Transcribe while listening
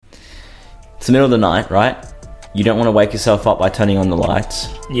It's the middle of the night, right? You don't want to wake yourself up by turning on the lights.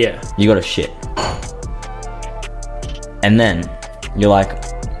 Yeah. You got to shit. And then you're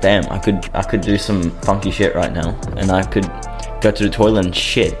like, damn, I could do some funky shit right now, and I could go to the toilet and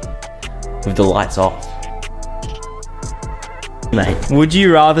shit with the lights off. Mate, Would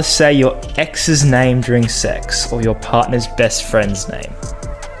you rather say your ex's name during sex or your partner's best friend's name?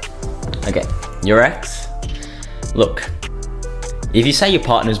 okay, your ex. Look, if you say your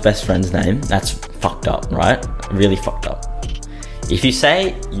partner's best friend's name, that's fucked up, right? Really fucked up. If you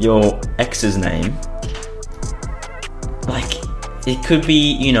say your ex's name, like, it could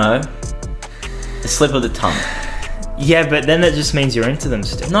be, you know, a slip of the tongue. Yeah, but then that just means you're into them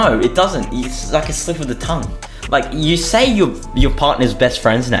still. No, it doesn't. It's like a slip of the tongue. Like, you say your partner's best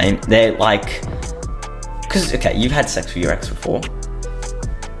friend's name, they're like... Because, okay, you've had sex with your ex before.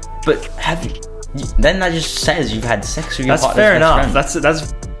 But have you... Then that just says you've had sex with your That's partner's fair best enough. friend.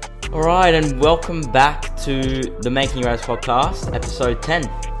 That's Alright, and welcome back to the Making Your Eyes podcast, episode 10.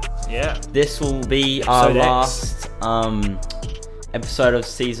 yeah. This will be our Episode X. last episode of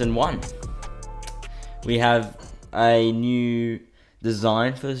season 1. We have a new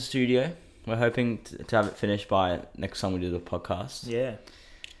design for the studio. We're hoping to have it finished by next time we do the podcast. Yeah.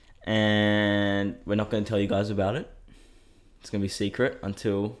 And we're not going to tell you guys about it. It's going to be secret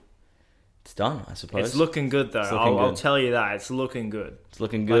until it's done, I suppose. It's looking good though. I'll tell you that. It's looking good. It's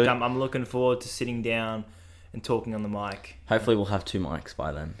looking good. Like I'm looking forward to sitting down and talking on the mic. Hopefully we'll have 2 mics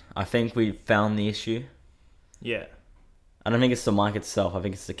by then. I think we found the issue. Yeah. I don't think it's the mic itself. I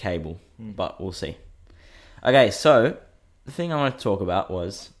think it's the cable. But we'll see. Okay, so the thing I wanted to talk about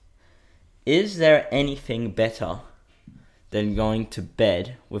was, is there anything better than going to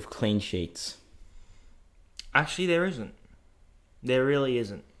bed with clean sheets? Actually, there isn't. There really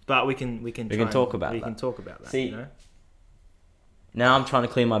isn't. But we can talk about that. We can talk about that. See, you know? Now I'm trying to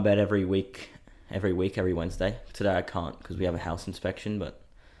clean my bed every Wednesday. Today I can't because we have a house inspection, but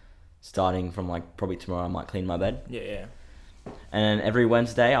starting from like probably tomorrow I might clean my bed. Yeah. And then every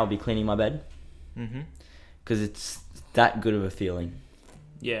Wednesday I'll be cleaning my bed. Mhm. Because it's that good of a feeling.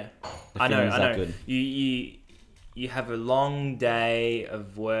 Yeah. The I know. feeling's that good. You have a long day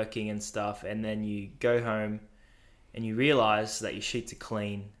of working and stuff, and then you go home and you realize that your sheets are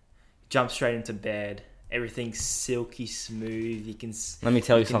clean. Jump straight into bed. Everything's silky smooth. You can Let me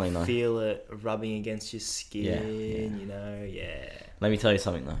tell you something though. Feel it rubbing against your skin. Yeah. You know. Yeah. Let me tell you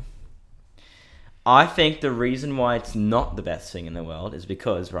something though. I think the reason why it's not the best thing in the world is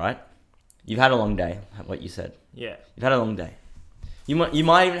because, right? You've had a long day, what you said. Yeah. You've had a long day. You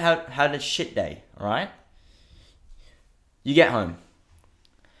might even have had a shit day, alright? You get home.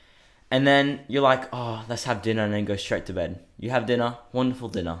 And then you're like, oh, let's have dinner and then go straight to bed. You have dinner, wonderful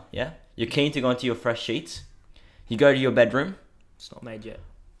dinner, yeah? You're keen to go into your fresh sheets. You go to your bedroom. It's not made yet.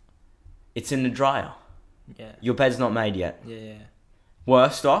 It's in the dryer. Yeah. Your bed's not made yet. Yeah.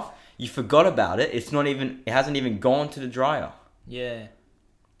 Worst off, you forgot about it. It hasn't even gone to the dryer. Yeah.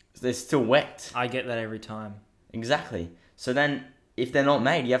 They're still wet. I get that every time. Exactly. So then, if they're not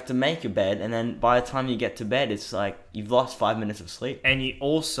made, you have to make your bed, and then by the time you get to bed, it's like you've lost 5 minutes of sleep. And you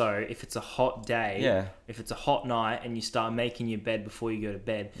also, if it's a hot day, Yeah. if it's a hot night, and you start making your bed before you go to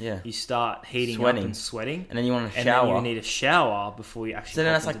bed, Yeah. you start heating Sweating. up and sweating, And then you want to and shower. then you need a shower before you actually. So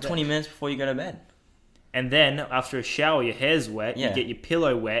then hop that's like into 20 bed. minutes before you go to bed. And then after a shower, your hair's wet. Yeah. You get your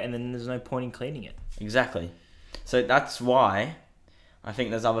pillow wet, and then there's no point in cleaning it. Exactly. So that's why I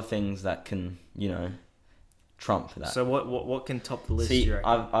think there's other things that can, trump that. So what can top the list? See, you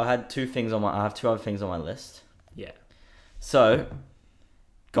reckon? I have 2 other things on my list. Yeah. So,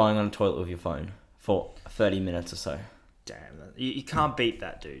 going on the toilet with your phone for 30 minutes or so. Damn, you can't beat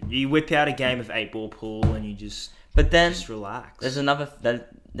that, dude. You whip out a game of 8-ball pool and you just relax. There's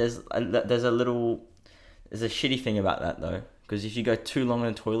there's a shitty thing about that though, because if you go too long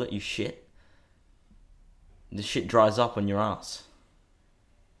in the toilet, you shit. The shit dries up on your ass.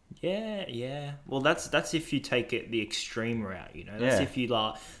 Yeah. Well, that's if you take it the extreme route, you know. That's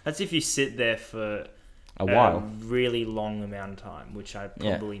if you sit there for A while. really long amount of time, which I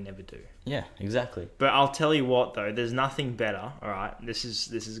probably never do. Yeah, exactly. But I'll tell you what though, there's nothing better. All right, this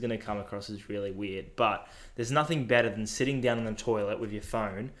is going to come across as really weird, but there's nothing better than sitting down in the toilet with your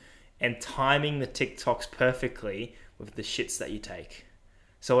phone and timing the TikToks perfectly with the shits that you take.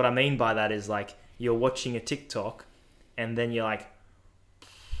 So what I mean by that is like you're watching a TikTok and then you're like,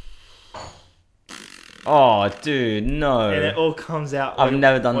 Oh, dude, no. and it all comes out. I've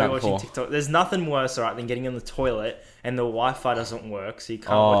never done while that you're watching before. TikTok. There's nothing worse, alright, than getting on the toilet and the Wi-Fi doesn't work, so you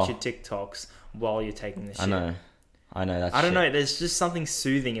can't watch your TikToks while you're taking the shit. I know that's I don't shit. know. There's just something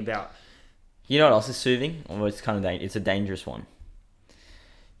soothing about. You know what else is soothing? Well, it's kind of it's a dangerous one.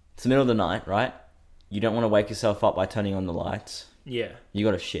 It's the middle of the night, right? You don't want to wake yourself up by turning on the lights. Yeah. You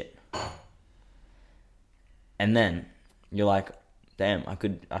got to shit. And then you're like, damn, I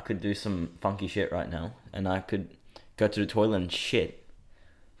could do some funky shit right now, and I could go to the toilet and shit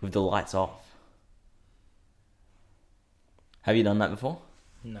with the lights off. Have you done that before?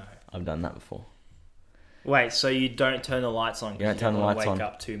 No. I've done that before. Wait, so you don't turn the lights on because you don't want to wake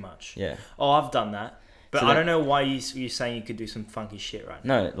up too much? Yeah. Oh, I've done that. But So I don't know why you're saying you could do some funky shit right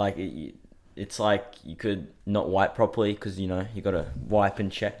now. No, like, it's like you could not wipe properly because, you got to wipe and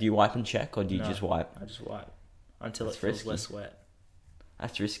check. Do you wipe and check, or do you just wipe? I just wipe until That's it feels risky. less wet.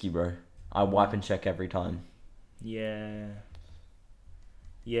 That's risky, bro. I wipe and check every time. Yeah.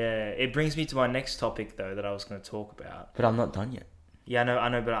 Yeah, it brings me to my next topic, though, that I was going to talk about. But I'm not done yet. Yeah, I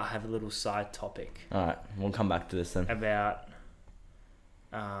know, but I have a little side topic. Alright, we'll come back to this then. About,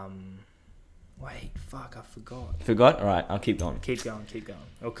 wait, fuck, I forgot. Forgot? Alright, I'll keep going. Keep going.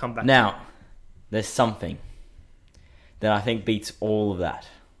 I'll come back Now, to it. there's something that I think beats all of that.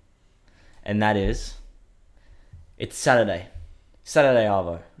 And that is, it's Saturday. Saturday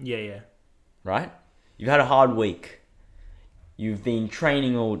Arvo, Yeah. right? You've had a hard week. You've been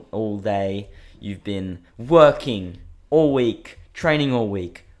training all day. You've been working all week, training all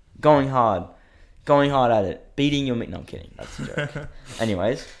week, going hard at it, beating your... No, I'm kidding. That's a joke.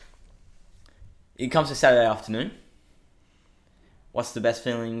 Anyways, it comes to Saturday afternoon. What's the best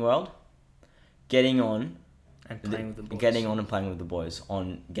feeling in the world? Getting on And playing with the boys. Getting on and playing with the boys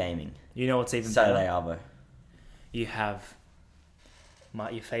on gaming. You know what's even Saturday better? Arvo. You have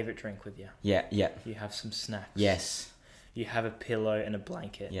your favourite drink with you. Yeah. You have some snacks. Yes. You have a pillow and a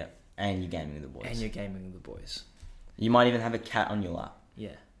blanket. Yeah. And you're gaming with the boys. And you're gaming with the boys. You might even have a cat on your lap.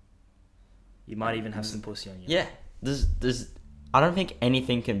 Yeah. You might even have some pussy on you. Yeah. There's I don't think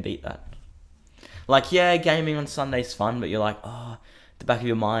anything can beat that. Like, yeah, gaming on Sunday's fun, but you're like, at the back of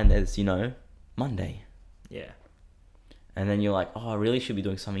your mind there's, Monday. Yeah. And then you're like, I really should be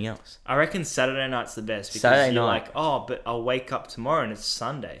doing something else. I reckon Saturday night's the best because Saturday you're night. like, but I'll wake up tomorrow and it's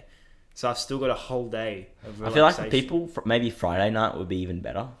Sunday. So I've still got a whole day of relaxation. I feel like for people, maybe Friday night would be even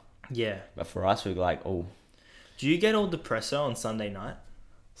better. Yeah. But for us, we're like, Do you get all depresso on Sunday night?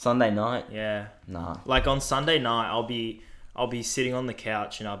 Sunday night? Yeah. Nah. Like on Sunday night, I'll be sitting on the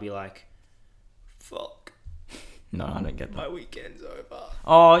couch and I'll be like, fuck. No, I don't get that. My weekend's over.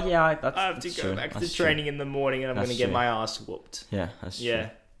 Oh, yeah. I have to go back to training in the morning and I'm going to get my ass whooped. Yeah, that's true.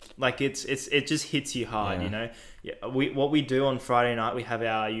 Yeah. Like it just hits you hard, Yeah. Yeah. What we do on Friday night, we have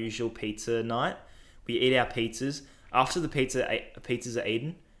our usual pizza night. We eat our pizzas. After the pizzas are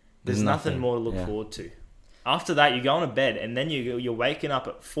eaten, there's nothing more to look forward to. After that, you go on to bed and then you're waking up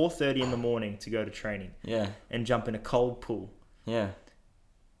at 4:30 in the morning to go to training. Yeah. And jump in a cold pool. Yeah.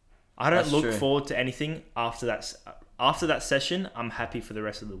 I don't That's look true. forward to anything after that. After that session, I'm happy for the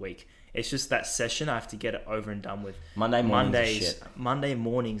rest of the week. It's just that session I have to get it over and done with. Monday mornings are shit. Monday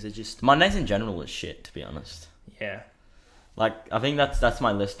mornings are just... Mondays in general is shit, to be honest. Yeah. Like, I think that's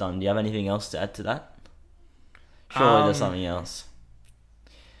my list done. Do you have anything else to add to that? Surely there's something else.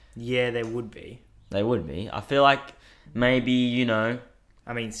 Yeah, there would be. They would be. I feel like maybe, I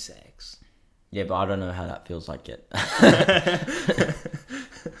mean, sex. Yeah, but I don't know how that feels like yet.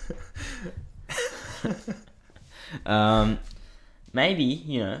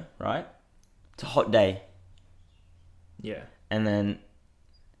 Maybe, right? It's a hot day. Yeah. And then...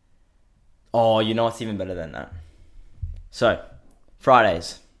 Oh, you know what's even better than that? So,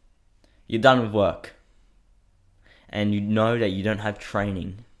 Fridays. You're done with work. And you know that you don't have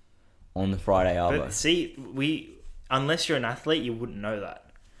training on the Friday arvo. But see, unless you're an athlete, you wouldn't know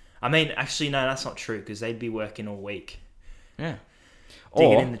that. I mean, actually, no, that's not true because they'd be working all week. Yeah.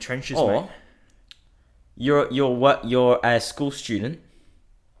 Digging in the trenches, mate. You're a school student.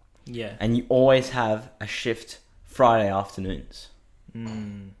 Yeah. And you always have a shift Friday afternoons.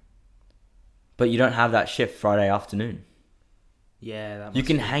 But you don't have that shift Friday afternoon. Yeah, you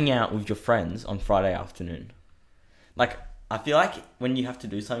can hang out with your friends on Friday afternoon. Like, I feel like when you have to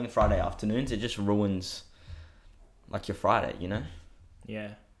do something Friday afternoons, it just ruins, like, your Friday,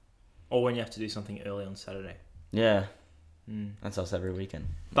 Yeah. Or when you have to do something early on Saturday. Yeah. That's us every weekend.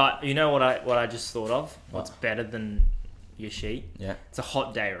 But you know what I just thought of? What's better than your sheet? Yeah. It's a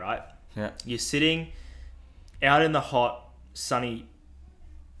hot day, right? Yeah. You're sitting out in the hot, sunny...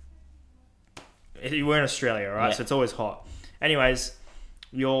 We're in Australia, right? Yeah. So it's always hot. Anyways,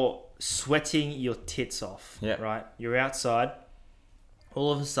 you're sweating your tits off, Yeah. right? You're outside.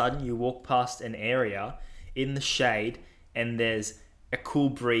 All of a sudden, you walk past an area in the shade and there's a cool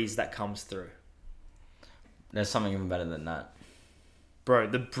breeze that comes through. There's something even better than that. Bro,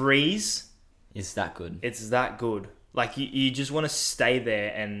 the breeze... It's that good. It's that good. Like you just want to stay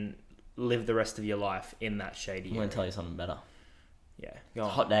there and live the rest of your life in that shady I'm area. going to tell you something better. Yeah, It's go a on.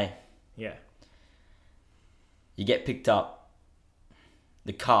 hot day. Yeah. You get picked up.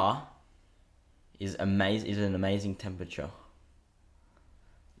 The car is an amazing temperature.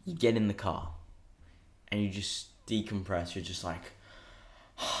 You get in the car and you just decompress. You're just like,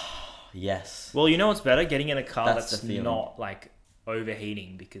 yes. Well, you know what's better? Getting in a car That's that's the feeling. not like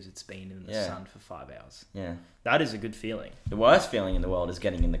overheating because it's been in the Yeah. sun for 5 hours. Yeah. That is a good feeling. The worst feeling in the world is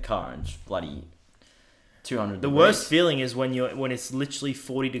getting in the car and just bloody 200 The degrees. worst feeling is when it's literally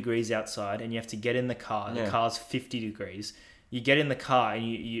 40 degrees outside and you have to get in the car. The Yeah. car's 50 degrees. You get in the car and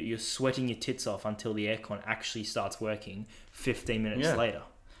you're sweating your tits off until the aircon actually starts working 15 minutes Yeah. later.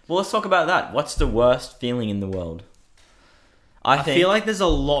 Well, let's talk about that. What's the worst feeling in the world? I feel like there's a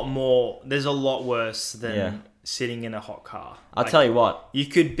lot worse than Yeah. sitting in a hot car. I'll Like, tell you what. You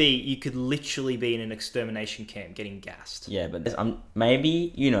could literally be in an extermination camp getting gassed. Yeah, but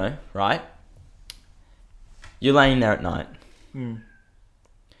maybe, right? You're laying there at night.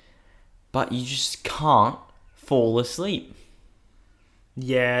 But you just can't fall asleep.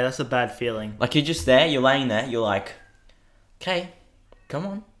 Yeah, that's a bad feeling. Like, you're just there, you're laying there, you're like, okay, come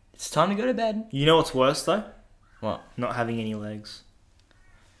on. It's time to go to bed. You know what's worse though? What? Not having any legs.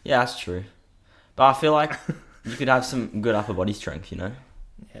 Yeah, that's true. But I feel like you could have some good upper body strength, Yeah.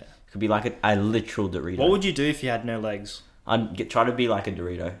 It could be like a literal Dorito. What would you do if you had no legs? Try to be like a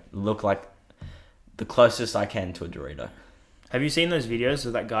Dorito. Look like the closest I can to a Dorito. Have you seen those videos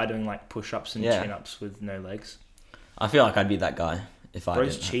of that guy doing like push-ups and Yeah. chin-ups with no legs? I feel like I'd be that guy if I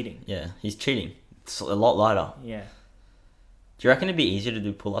Bro's didn't. cheating. Yeah, he's cheating. It's a lot lighter. Yeah. Do you reckon it'd be easier to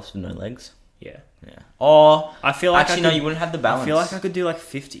do pull-ups with no legs? Yeah. Yeah. Or I feel like actually, no, you wouldn't have the balance. I feel like I could do like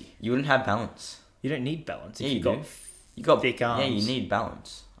 50. You wouldn't have balance. You don't need balance if Yeah, you you got do. You got thick arms. Yeah, you need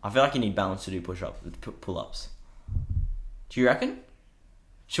balance. I feel like you need balance to do pull-ups. Do you reckon?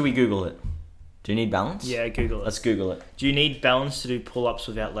 Should we Google it? Do you need balance? Yeah, Google it. Let's Google it. Do you need balance to do pull-ups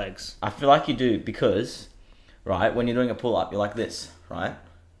without legs? I feel like you do because, right, when you're doing a pull-up, you're like this, right?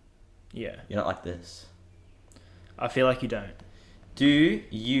 Yeah. You're not like this. I feel like you don't. Do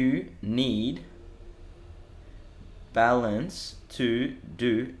you need balance to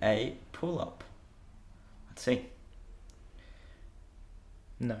do a pull-up? Let's see.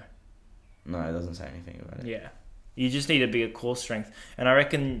 No. No, it doesn't say anything about it. Yeah. You just need a bigger core strength. And I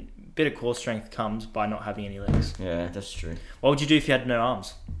reckon a bit of core strength comes by not having any legs. Yeah, that's true. What would you do if you had no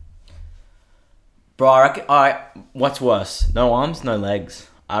arms? Bro, I reckon, what's worse? No arms, no legs.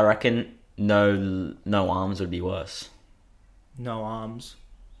 I reckon no arms would be worse. No arms.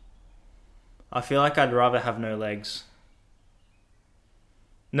 I feel like I'd rather have no legs.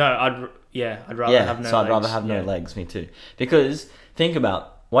 No, I'd rather have no legs. So I'd rather have no Yeah. legs, me too. Because think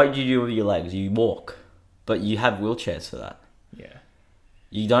about what do you do with your legs? You walk, but you have wheelchairs for that. Yeah.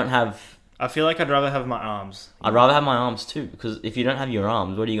 You don't have. I feel like I'd rather have my arms. I'd rather have my arms too, because if you don't have your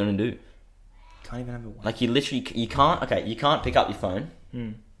arms, what are you gonna do? Can't even have a one. Like you can't. Okay, you can't pick up your phone.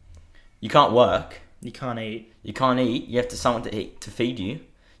 Hmm. You can't work. You can't eat. You can't eat. You have to someone to eat to feed you.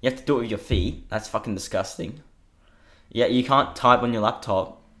 You have to do it with your feet. That's fucking disgusting. Yeah, you can't type on your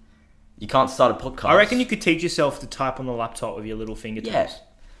laptop. You can't start a podcast. I reckon you could teach yourself to type on the laptop with your little fingertips. Yeah.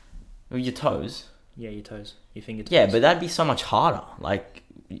 With your toes. Yeah, your toes. Your fingertips. Yeah, but that'd be so much harder. Like,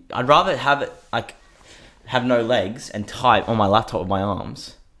 I'd rather have it, like, have no legs and type on my laptop with my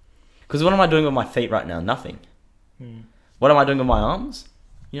arms. Because what am I doing with my feet right now? Nothing. What am I doing with my arms?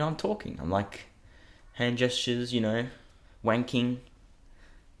 I'm talking. I'm like, hand gestures, wanking,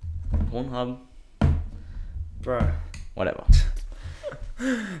 Pornhub, Bro. whatever.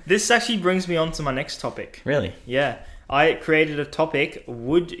 This actually brings me on to my next topic. Really? Yeah. I created a topic,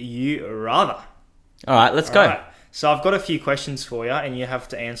 would you rather? All right, let's go. Alright, so I've got a few questions for you, and you have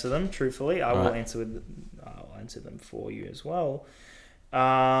to answer them truthfully. I'll answer them for you as well.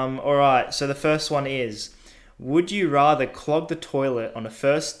 All right. So the first one is: would you rather clog the toilet on a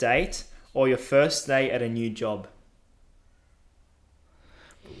first date or your first day at a new job?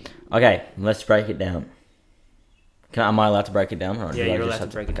 Okay, let's break it down. Am I allowed to break it down? Or Yeah, do I you're just allowed to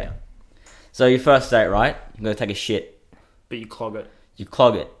have break it down, So your first date, right? You're going to take a shit. but you clog it. You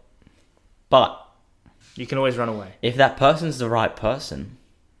clog it. But You can always run away. if that person's the right person,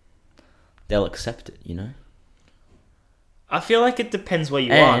 they'll accept it, I feel like it depends where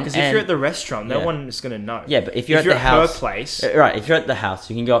you are, because if and- you're at the restaurant, no yeah. one is going to know. Yeah, but if you're at you're the at house... her place, Right, if you're at the house,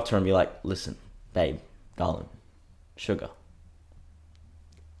 you can go up to her and be like, listen, babe, darling, sugar.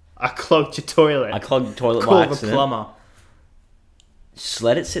 I clogged your toilet. I clogged the toilet by Call the accident. plumber. Just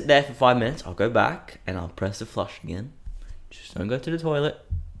let it sit there for 5 minutes. I'll go back and I'll press the flush again. Just don't go to the toilet.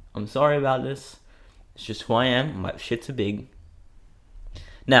 I'm sorry about this. It's just who I am. My shits are big.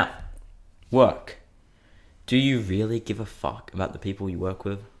 Now, work. Do you really give a fuck about the people you work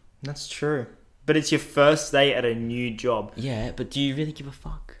with? That's true. But it's your first day at a new job. Yeah, but do you really give a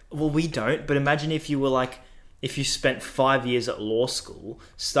fuck? Well, we don't. But imagine if you were like, if you spent 5 years at law school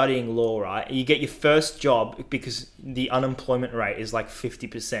studying law, right? You get your first job because the unemployment rate is like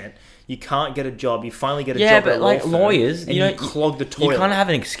 50%. You can't get a job. You finally get a job at a law firm, lawyers, and you clog the toilet. You can't have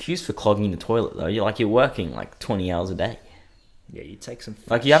an excuse for clogging the toilet though. You're working like 20 hours a day. Yeah, you take some.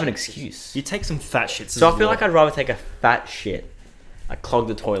 You have an excuse. You take some fat shits. So I feel like I'd rather take a fat shit, clog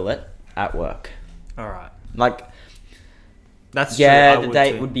the toilet at work. All right. That's true. The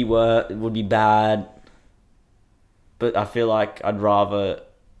date would be bad. But I feel like I'd rather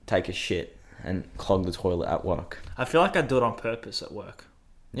take a shit and clog the toilet at work. I feel like I'd do it on purpose at work.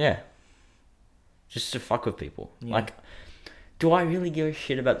 Yeah. Just to fuck with people. Yeah. Do I really give a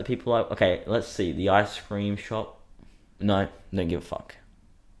shit about the people okay, let's see. The ice cream shop. No, don't give a fuck.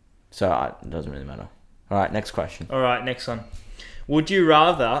 So it doesn't really matter. Alright, next question. Alright, next one. Would you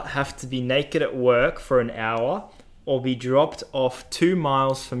rather have to be naked at work for an hour or be dropped off 2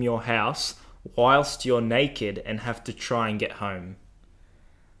 miles from your house whilst you're naked and have to try and get home?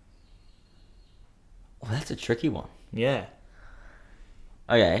 Well, that's a tricky one. Yeah.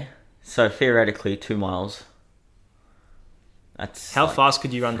 Okay, so theoretically 2 miles. That's how fast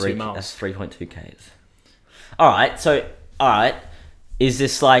could you run 2 miles? That's 3.2 k's. Alright. Is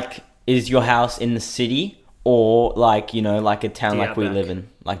this is your house in the city or a town like we live in?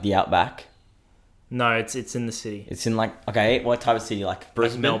 Like the outback? No, it's in the city. It's in okay, what type of city? Like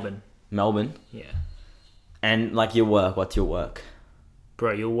Brisbane? Melbourne. Melbourne? Yeah. And your work, what's your work?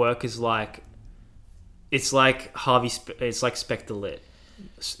 Bro, your work is it's like it's like Spectre Lit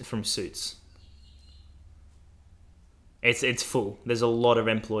from Suits. It's full. There's a lot of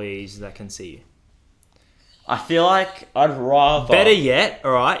employees that can see you. I feel like I'd rather... Better yet,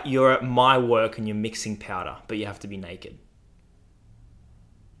 alright, you're at my work and you're mixing powder, but you have to be naked.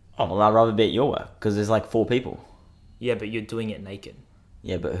 Oh, well, I'd rather be at your work, because there's 4 people. Yeah, but you're doing it naked.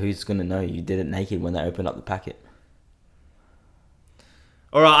 Yeah, but who's going to know you did it naked when they open up the packet?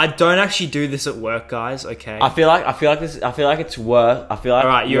 Alright, I don't actually do this at work, guys, okay? I feel like it's worth... I feel like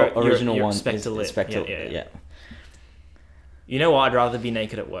alright, your original one is Spectre Lit. Yeah. You know what? I'd rather be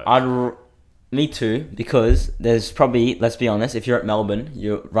naked at work. Me too, because there's probably, let's be honest, if you're at Melbourne,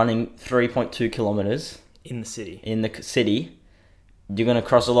 you're running 3.2 kilometers in the city. You're going to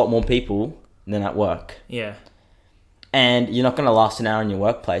cross a lot more people than at work. Yeah. And you're not going to last an hour in your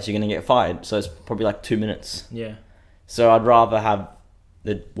workplace. You're going to get fired. So it's probably 2 minutes. Yeah. So I'd rather have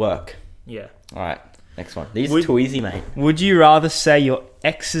the work. Yeah. All right. Next one. These are too easy, mate. Would you rather say your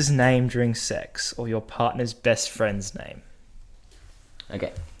ex's name during sex or your partner's best friend's name?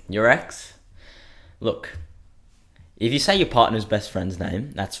 Okay. Your ex? Look, if you say your partner's best friend's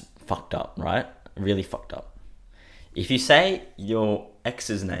name, that's fucked up, right? Really fucked up. If you say your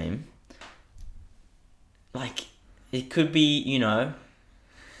ex's name, it could be, a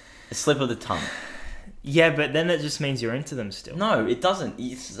slip of the tongue. Yeah, but then it just means you're into them still. No, it doesn't.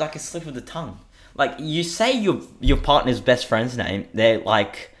 It's like a slip of the tongue. You say your partner's best friend's name, they're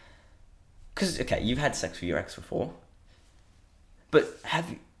because, okay, you've had sex with your ex before, but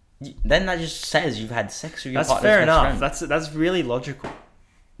then that just says you've had sex with your partner's best friend. That's fair enough. That's really logical.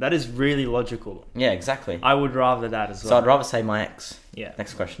 That is really logical. Yeah, exactly. I would rather that as well. So I'd rather say my ex. Yeah.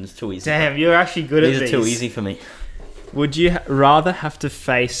 Next question. It's too easy. Damn, you're actually good at these. These are too easy for me. Would you rather have to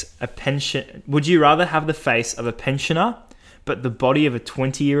face a pension? Would you rather have the face of a pensioner, but the body of a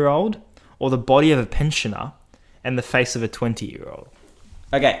 20-year-old, or the body of a pensioner and the face of a 20-year-old?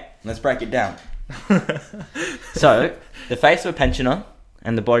 Okay, let's break it down. So, the face of a pensioner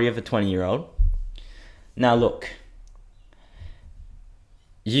and the body of a 20-year-old. Now look,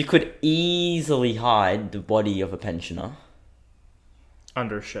 you could easily hide the body of a pensioner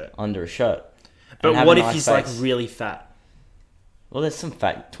under a shirt. But what if he's really fat? Well, there's some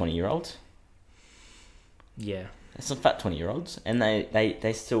fat 20-year-olds. Yeah. There's some fat 20-year-olds, and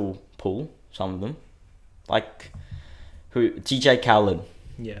they still pull, some of them. TJ Khaled.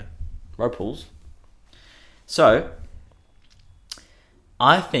 Yeah. Row pulls. So,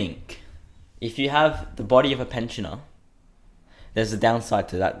 I think if you have the body of a pensioner, there's a downside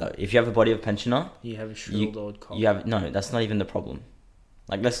to that though. If you have a body of a pensioner, you have a shriveled old cock. No, that's not even the problem.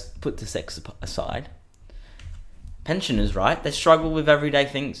 Let's put the sex aside. Pensioners, right? They struggle with everyday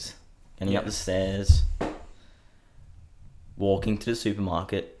things. Getting up the stairs, walking to the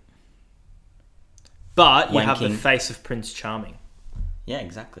supermarket. But you have the face of Prince Charming. Yeah,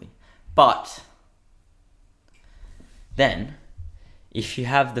 exactly. But then, if you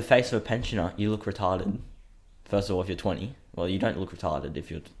have the face of a pensioner, you look retarded. First of all, if you're 20, well, you don't look retarded if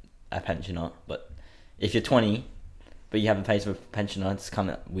you're a pensioner. But if you're 20, but you have the face of a pensioner, it's kind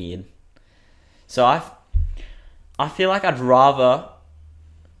of weird. So I feel like I'd rather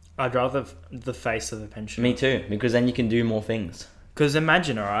the face of a pensioner. Me too, because then you can do more things. Because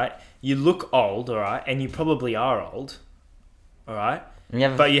imagine, all right, you look old, all right, and you probably are old, all right,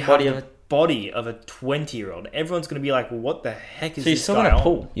 but you have the body of a 20-year-old. Everyone's going to be like, well, what the heck is this guy on? So you're still going to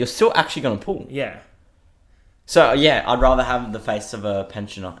pull. You're still actually going to pull. Yeah. So, yeah, I'd rather have the face of a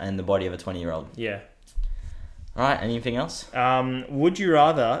pensioner and the body of a 20-year-old. Yeah. All right, anything else? Would you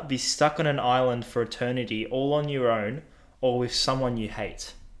rather be stuck on an island for eternity all on your own or with someone you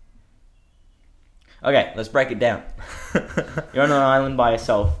hate? Okay, let's break it down. You're on an island by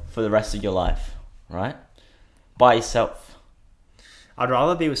yourself for the rest of your life, right? By yourself. I'd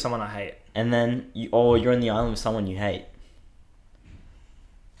rather be with someone I hate. And then, you're on the island with someone you hate.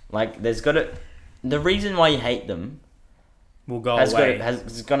 Like, the reason why you hate them will go away.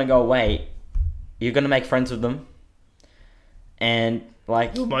 It's going to go away. You're going to make friends with them. And,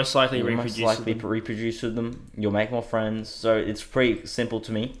 like... You'll most likely reproduce with them. You'll make more friends. So, it's pretty simple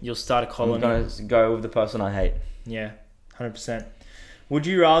to me. You'll start a colony. I'm going to go with the person I hate. Yeah, 100%. Would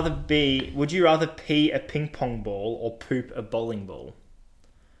you rather pee a ping pong ball or poop a bowling ball?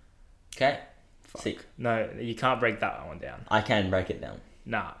 Okay. See. No, you can't break that one down. I can break it down.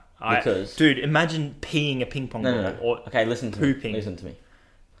 Nah. Dude, imagine peeing a ping pong ball. No. Or okay, listen to pooping. me. Listen to me.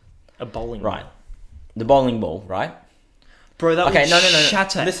 A bowling ball. Right. The bowling ball, right? Bro, that would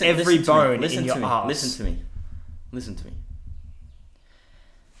shatter every bone in your ass. Listen to me.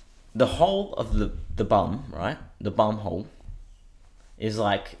 The hole of the bum, right? The bum hole is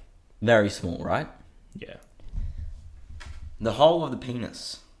like very small, right? Yeah. The hole of the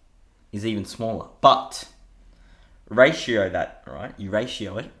penis is even smaller. But ratio that, right? You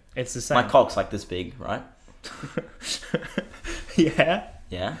ratio it. It's the same. My cock's like this big, right? Yeah.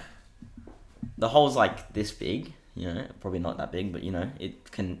 Yeah. The hole's like this big, probably not that big, but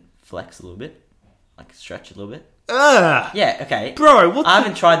it can flex a little bit, like stretch a little bit. Yeah, okay. Bro, I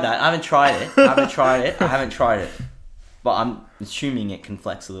haven't tried that. I haven't tried it. But I'm assuming it can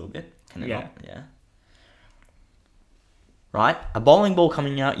flex a little bit. Can it not? Yeah. Right? A bowling ball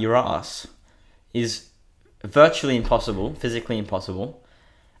coming out your ass is virtually impossible, physically impossible.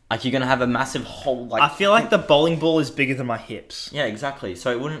 Like, you're going to have a massive hole. Like, I feel like the bowling ball is bigger than my hips. Yeah, exactly.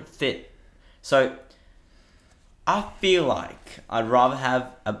 So it wouldn't fit. So I feel like I'd rather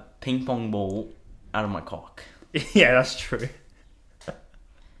have a ping pong ball out of my cock. Yeah, that's true.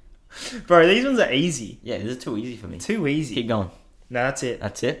 Bro, these ones are easy. Yeah, these are too easy for me. Too easy. Keep going. No, that's it.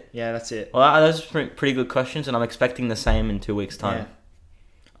 That's it? Yeah, that's it. Well, those are pretty good questions, and I'm expecting the same in 2 weeks' time. Yeah.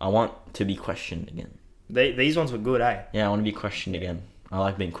 I want to be questioned again. These ones were good, eh? Yeah, I want to be questioned again. I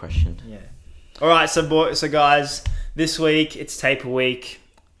like being questioned. Yeah. All right, so guys, this week it's taper week.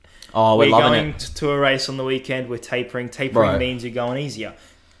 Oh, we're going to a race on the weekend. We're tapering. Tapering means you're going easier.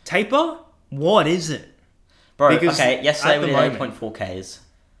 Taper? What is it? Bro, because okay, yesterday we did 8.4 Ks.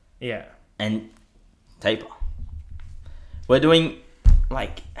 Yeah. And taper. We're doing,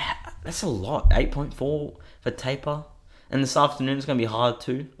 that's a lot. 8.4 for taper. And this afternoon is going to be hard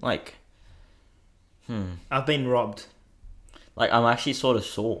too. I've been robbed. I'm actually sort of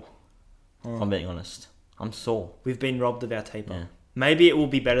sore. If I'm being honest. I'm sore. We've been robbed of our taper. Yeah. Maybe it will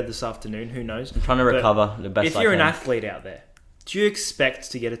be better this afternoon. Who knows? I'm trying to recover the best I can. If you're an athlete out there, do you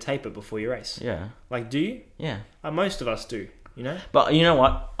expect to get a taper before your race? Yeah. Do you? Yeah. Most of us do, But you know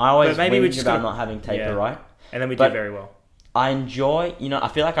what? I always whinge about not having taper, right? And then we do very well. I enjoy, I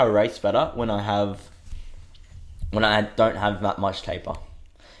feel like I race better when I don't have that much taper.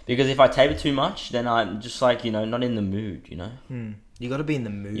 Because if I taper too much, then I'm just not in the mood, You got to be in the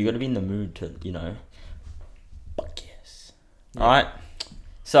mood. You got to be in the mood to, fuck yes. Yeah. Alright.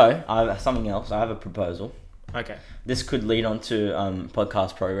 So, I have something else. I have a proposal. Okay. This could lead on to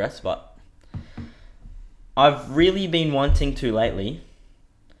podcast progress, but I've really been wanting to lately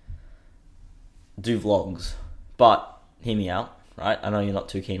do vlogs. But, hear me out, right? I know you're not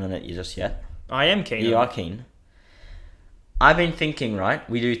too keen on it just yet. I am keen. You are keen. I've been thinking, right?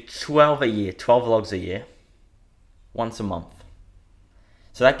 We do 12 vlogs a year. Once a month.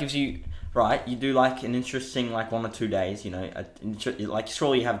 So that gives you, right? You do an interesting 1 or 2 days,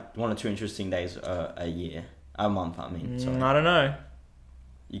 surely you have 1 or 2 interesting days a year. A month, I mean. Sorry. I don't know.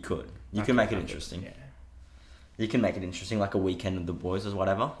 You could. You can make it interesting. Yeah. You can make it interesting, like a weekend with the boys or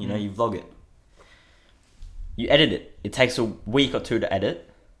whatever. You vlog it. You edit it. It takes a week or 2 to edit.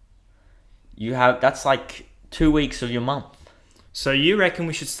 That's 2 weeks of your month. So you reckon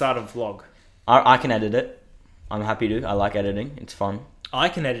we should start a vlog? I can edit it. I'm happy to. I like editing. It's fun. I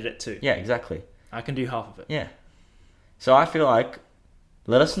can edit it too. Yeah, exactly. I can do half of it. Yeah. So I feel like,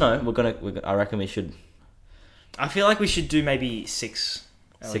 let us know. I reckon we should. I feel like we should do maybe 6.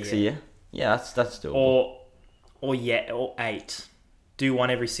 6 a year. Yeah, that's doable. Or 8. Do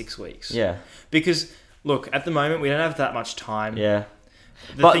one every 6 weeks. Yeah. Because look, at the moment we don't have that much time. Yeah.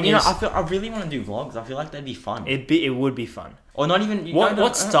 But you know, I really want to do vlogs. I feel like that'd be fun. It would be fun. Or not even.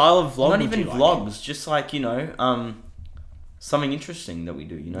 What style of vlog? Not even vlogs. Just like, you know, something interesting that we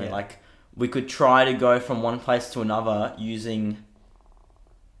do. You know, like we could try to go from one place to another using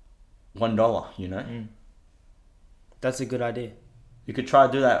 $1. You know, that's a good idea. You could try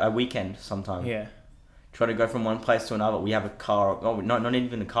to do that a weekend sometime. Yeah. Try to go from one place to another. We have a car. Oh, not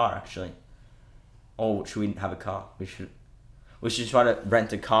even a car actually. Or should we have a car? We should try to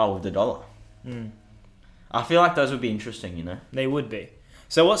rent a car with $1. I feel like those would be interesting, you know? They would be.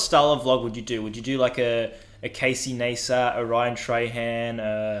 So what style of vlog would you do? Would you do like a Casey Neistat, a Ryan Trahan,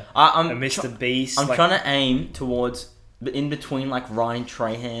 a Mr. Beast? I'm trying to aim towards, in between like Ryan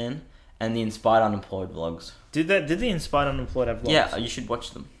Trahan and the Inspired Unemployed vlogs. Did the Inspired Unemployed have vlogs? Yeah, you should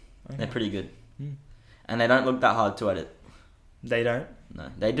watch them. Okay. They're pretty good. And they don't look that hard to edit. They don't? No,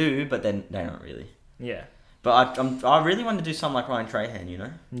 they do, but then they don't really. Yeah. But I really want to do something like Ryan Trahan, you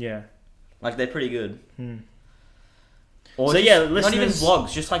know? Yeah. Like, they're pretty good. Or so yeah, listeners, not even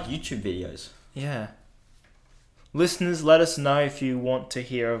vlogs, just like YouTube videos. Yeah. Listeners, let us know if you want to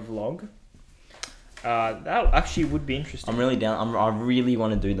hear a vlog. That actually would be interesting. I'm really down. I really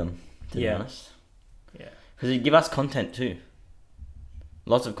want to do them, to be honest. Yeah. Because they give us content too.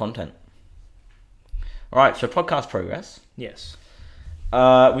 Lots of content. Alright, so podcast progress. Yes.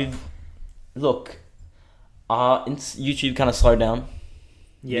 YouTube kind of slowed down.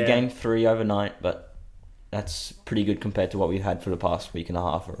 Yeah. We gained 3 overnight, but that's pretty good compared to what we've had for the past week and a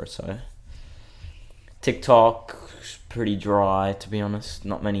half or so. TikTok, pretty dry, to be honest.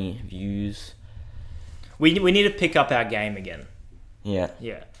 Not many views. We need to pick up our game again. Yeah.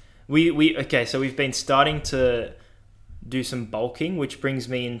 Yeah. So we've been starting to do some bulking, which brings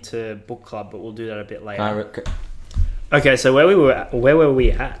me into book club, but we'll do that a bit later. Okay, so where were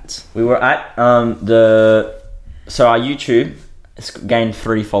we at? We were at so our YouTube has gained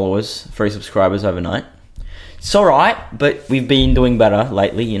 3 subscribers overnight. It's alright, but we've been doing better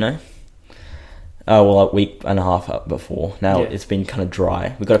lately, you know. A week and a half up before. Now it's been kind of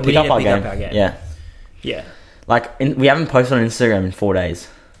dry. We've got to pick up our game. Yeah. Yeah. Like, we haven't posted on Instagram in 4 days.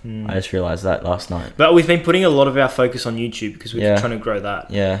 I just realised that last night. But we've been putting a lot of our focus on YouTube because we're trying to grow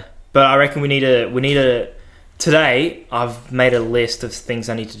that. Yeah. But I reckon we need to. Today, I've made a list of things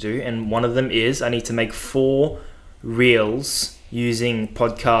I need to do, and one of them is I need to make 4 reels using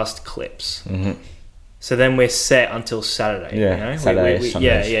podcast clips. So then we're set until Saturday. Yeah, you know? Saturday,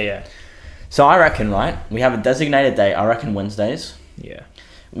 Sundays. Yeah. So I reckon, right, we have a designated day, I reckon Wednesdays. Yeah.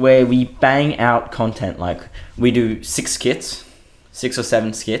 Where we bang out content. Like, we do 6 skits. 6 or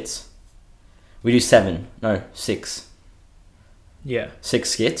 7 skits. We do 6. Yeah. 6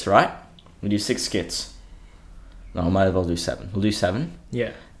 skits, right? We do 6 skits. No, I might as well do 7. We'll do 7.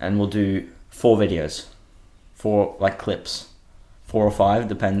 Yeah. And we'll do 4 videos. 4, like, clips. 4 or 5,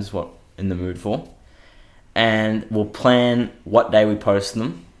 depends what in the mood for. And we'll plan what day we post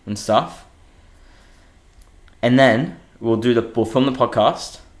them and stuff. And then we'll film the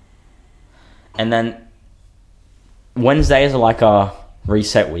podcast. And then Wednesdays are like our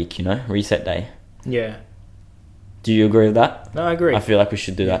reset week, you know? Reset day. Yeah. Do you agree with that? No, I agree. I feel like we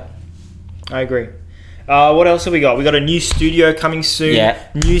should do that. I agree. What else have we got? We got a new studio coming soon. Yeah.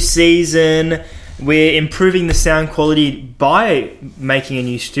 New season. We're improving the sound quality by making a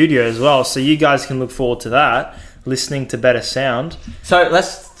new studio as well. So you guys can look forward to that. Listening to better sound. So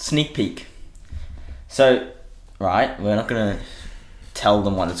let's sneak peek. So, right, we're not going to tell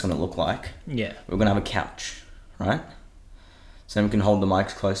them what it's going to look like. Yeah. We're going to have a couch, right? So then we can hold the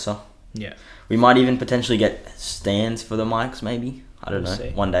mics closer. Yeah. We might even potentially get stands for the mics, maybe. I don't know.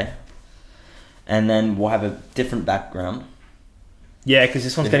 See. One day. And then we'll have a different background. Yeah, because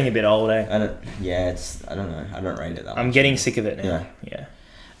this one's getting a bit old, eh? I don't know. I don't rate it that much. I'm getting sick of it now. Yeah.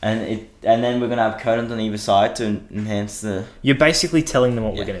 And then we're gonna have curtains on either side to enhance the. You're basically telling them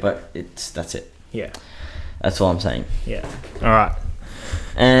what we're gonna do. But that's it. Yeah. That's all I'm saying. Yeah. All right.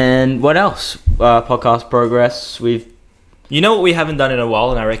 And what else? Podcast progress. You know what we haven't done in a while,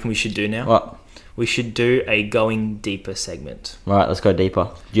 and I reckon we should do now. What? We should do a going deeper segment. Right, let's go deeper.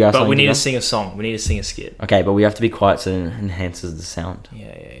 But we need to sing a song. We need to sing a skit. Okay, but we have to be quiet so it enhances the sound.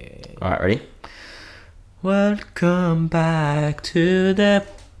 Yeah. Alright, ready? Welcome back to the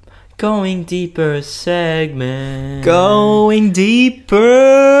Going Deeper segment. Going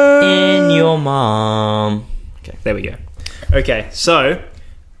deeper in your mom. Okay. Okay, there we go. Okay, so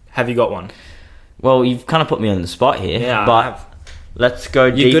have you got one? Well, you've kind of put me on the spot here. Yeah, but I have. let's go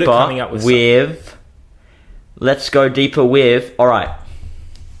You're deeper good at coming up with with. Let's go deeper with. All right.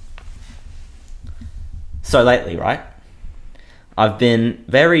 So lately, right? I've been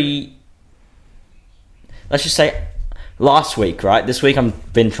very. Let's just say, last week, right? This week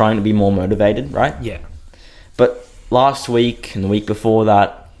I've been trying to be more motivated, right? Yeah. But last week and the week before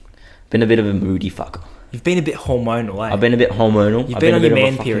that, been a bit of a moody fucker. You've been a bit hormonal, eh? I've been a bit hormonal. You've I've been on a bit your of a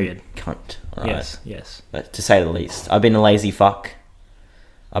man fucking period. Cunt. All right? Yes. But to say the least. I've been a lazy fuck.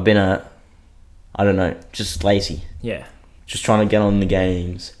 I've been I don't know, just lazy. Yeah. Just trying to get on the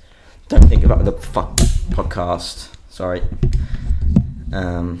games. Don't think about the fuck podcast. Sorry.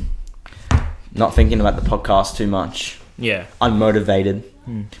 Not thinking about the podcast too much. Yeah. Unmotivated.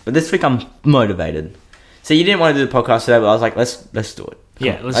 But this week I'm motivated. So you didn't want to do the podcast today, but I was like, let's do it.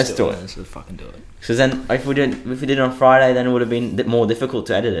 Yeah, let's do it. Let's fucking do it. Because then if we did it on Friday, then it would have been more difficult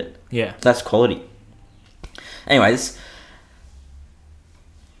to edit it. Yeah. That's quality. Anyways,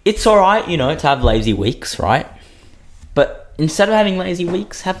 it's alright, to have lazy weeks, right? But instead of having lazy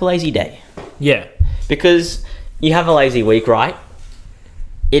weeks, have a lazy day. Yeah. Because you have a lazy week, right?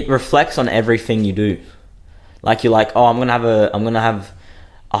 It reflects on everything you do. Like you're like, I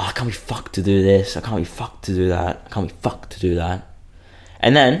can't be fucked to do this. I can't be fucked to do that. I can't be fucked to do that.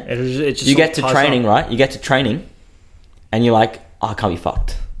 And then it just you get to training, right? You get to training and you're like, I can't be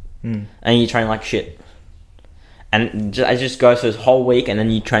fucked. And you train like shit. And it just goes for this whole week, and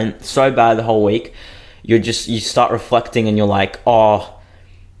then you train so bad the whole week. You start reflecting and you're like,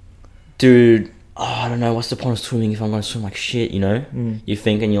 dude, I don't know, what's the point of swimming if I'm going to swim like shit, You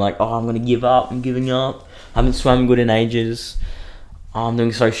think and you're like, I'm going to give up. I'm giving up. I haven't swum good in ages. I'm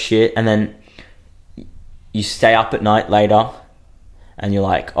doing so shit. And then you stay up at night later and you're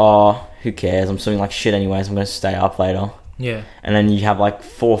like, who cares? I'm swimming like shit anyways. I'm going to stay up later. Yeah. And then you have like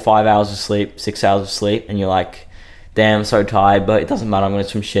 4 or 5 hours of sleep, 6 hours of sleep, and you're like, damn, I'm so tired, but it doesn't matter. I'm going to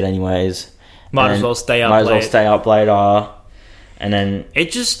swim shit anyways. Might as well stay up later. And then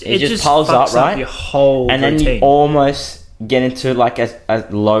it just piles up, right? Your whole and routine. then you almost get into like a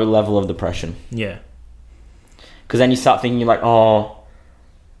low level of depression. Yeah. Because then you start thinking, you're like,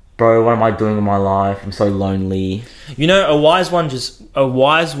 bro, what am I doing with my life? I'm so lonely. A wise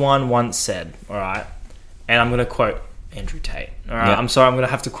one once said, all right, and I'm going to quote Andrew Tate. All right, I'm sorry, I'm going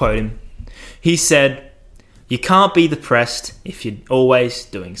to have to quote him. He said, you can't be depressed if you're always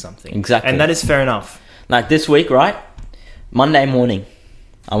doing something. Exactly. And that is fair enough. Like this week, right? Monday morning,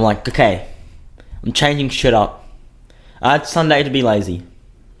 I'm like, okay, I'm changing shit up. I had Sunday to be lazy,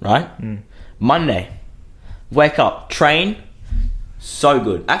 right? Monday, wake up, train, so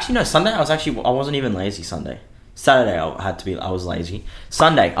good. Actually, no, Sunday I wasn't even lazy Sunday. Saturday I was lazy.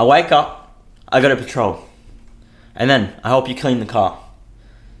 Sunday, I wake up, I go to patrol. And then I help you clean the car.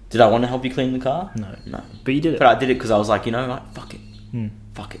 Did I want to help you clean the car? No. But you did it. But I did it because I was like, fuck it.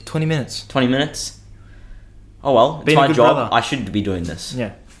 Fuck it. 20 minutes. 20 minutes? Oh well, it's Being my a good job. brother. I should be doing this.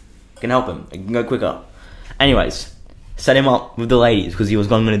 Yeah. I can help him. I can go quicker. Anyways, set him up with the ladies because he was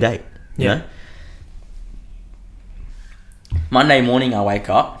going on a date. You know? Monday morning I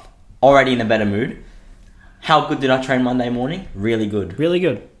wake up, already in a better mood. How good did I train Monday morning? Really good. Really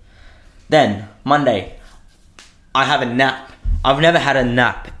good. Then, Monday, I have a nap. I've never had a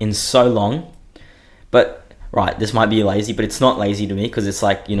nap in so long. But, right, this might be lazy, but it's not lazy to me because it's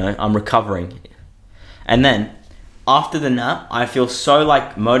like, I'm recovering. And then, after the nap, I feel so,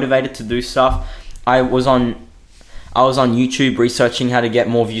 motivated to do stuff. I was on YouTube researching how to get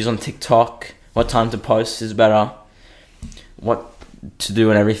more views on TikTok, what time to post is better, what to do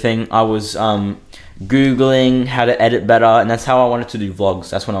and everything. I was Googling how to edit better, and that's how I wanted to do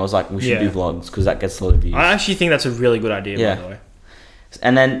vlogs. That's when I was like, we should do vlogs because that gets a lot of views. I actually think that's a really good idea, by the way.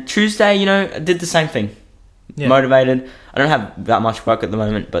 And then Tuesday, I did the same thing. Yeah. Motivated. I don't have that much work at the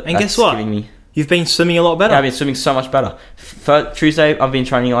moment, but and guess what? You've been swimming a lot better. Yeah, I've been swimming so much better. For Tuesday, I've been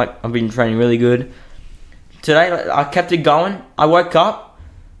training really good. Today, I kept it going. I woke up.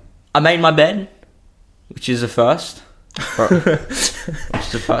 I made my bed, which is a first. I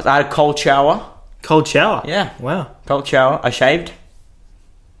had a cold shower. Cold shower? Yeah. Wow. Cold shower. I shaved.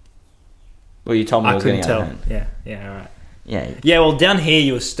 Well, you told me I was couldn't getting tell. out of hand. Yeah, all right. Yeah. Yeah, well, down here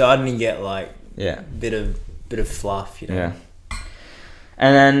you were starting to get yeah, bit of fluff, Yeah.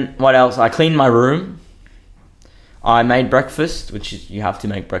 And then what else? I cleaned my room. I made breakfast, which is, you have to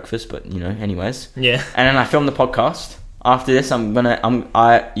make breakfast, but anyways. Yeah. And then I filmed the podcast. After this,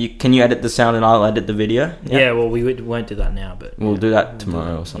 can you edit the sound and I'll edit the video? Yeah, well, we won't do that now, but we'll do that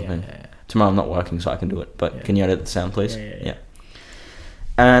tomorrow or something. Yeah. Tomorrow I'm not working, so I can do it. But can you edit the sound, please? Yeah.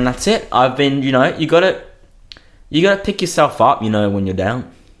 And that's it. I've been, you gotta You gotta pick yourself up, when you're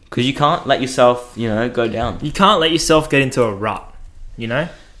down. Because you can't let yourself, go down. You can't let yourself get into a rut,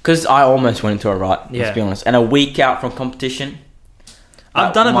 Because I almost went into a rut, Yeah. let's be honest. And a week out from competition.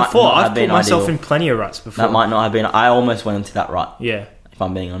 I've done it might before. not have I've put been myself ideal. in plenty of ruts before. That might not have been... I almost went into that rut, Yeah. if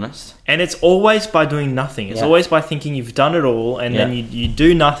I'm being honest. And it's always by doing nothing. It's Yeah. always by thinking you've done it all, and then Yeah. you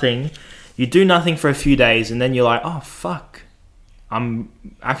do nothing. You do nothing for a few days, and then you're like, oh, fuck. I'm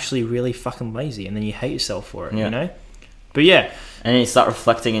actually really fucking lazy. And then you hate yourself for it, Yeah. But yeah. And you start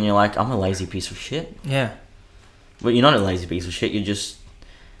reflecting and you're like, I'm a lazy piece of shit. Yeah. But you're not a lazy piece of shit, you're just...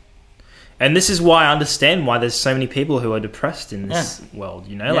 And this is why I understand why there's so many people who are depressed in this world,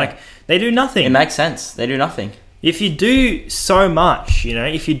 Yeah. Like, they do nothing. It makes sense. They do nothing. If you do so much,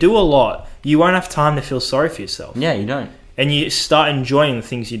 if you do a lot, you won't have time to feel sorry for yourself. Yeah, you don't. And you start enjoying the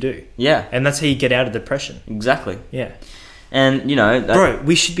things you do. Yeah. And that's how you get out of depression. Exactly. Yeah. And, Bro,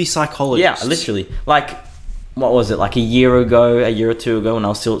 we should be psychologists. Yeah, literally. Like, what was it? Like a year or two ago when I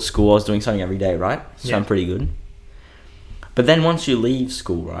was still at school, I was doing something every day, right? So Yeah. I'm pretty good. But then once you leave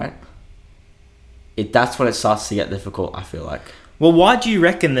school, right? That's when it starts to get difficult, I feel like. Well, why do you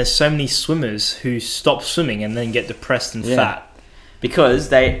reckon there's so many swimmers who stop swimming and then get depressed and fat? Because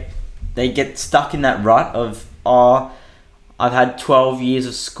they get stuck in that rut of, I've had 12 years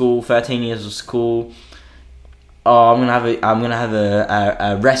of school, 13 years of school. I'm gonna have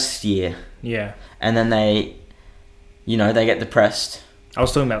a rest year. Yeah. And then they get depressed. I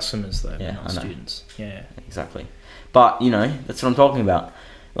was talking about swimmers though, Yeah, not I know. students. Yeah. Exactly. But, that's what I'm talking about.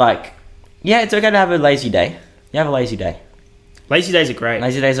 Like, yeah, it's okay to have a lazy day. You have a lazy day. Lazy days are great.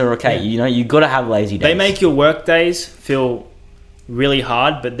 Lazy days are okay. Yeah. You gotta have lazy days. They make your work days feel really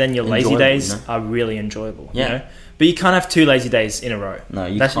hard, but then your lazy Enjoyable, days are really enjoyable. Yeah. But you can't have 2 lazy days in a row. No,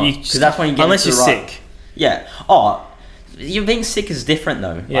 you can't. Because that's when you get unless into you're the rut. sick. Yeah. Oh, you being sick is different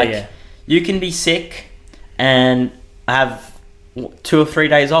though. Yeah, yeah. You can be sick and have 2 or 3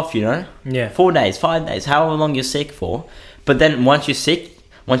 days off, Yeah. 4 days, 5 days, however long you're sick for. But then once you're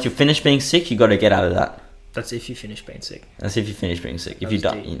finished being sick, you got to get out of that. That's if you finish being sick. That's if you finish being sick. That If you was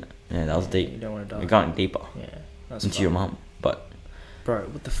die, deep. yeah, that was deep. You don't want to die. We're going deeper Yeah. That's into fine. your mum, but Bro,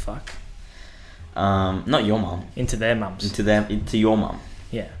 what the fuck? not your mum. Into their mums. Into your mum.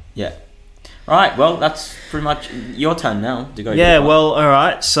 Yeah. Yeah. Right. Well, that's pretty much your turn now to go. Yeah, deeper. well,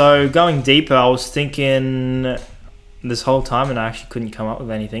 alright. So, going deeper, I was thinking this whole time and I actually couldn't come up with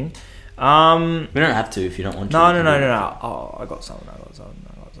anything. We don't have to if you don't want to. No. We can do it. Oh, I got something.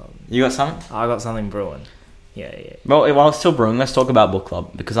 You got something? I got something brewing. Yeah. Well, while it's still brewing, let's talk about book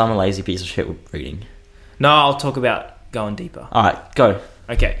club because I'm a lazy piece of shit with reading. No, I'll talk about going deeper. All right, go.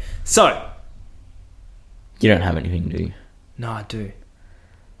 Okay, so... You don't have anything, do you? No, I do.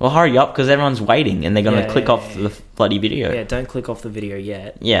 Well, hurry up because everyone's waiting and they're going to click off the bloody video. Yeah, don't click off the video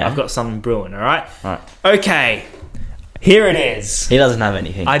yet. Yeah. I've got something brewing, alright? All right. Okay, here it is. He doesn't have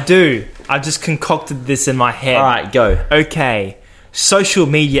anything. I do. I just concocted this in my head. All right, go. Okay, social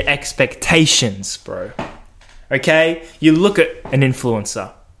media expectations, bro. Okay, you look at an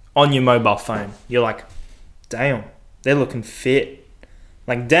influencer on your mobile phone. You're like, damn, they're looking fit.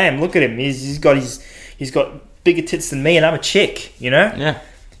 Like, damn, look at him. He's got bigger tits than me, and I'm a chick. Yeah.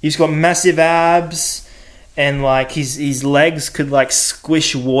 He's got massive abs, and like his legs could like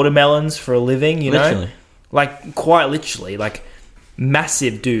squish watermelons for a living. You know, Literally. like quite literally, like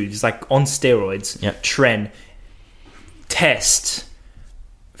massive dudes, like on steroids. Yep. Trend, test,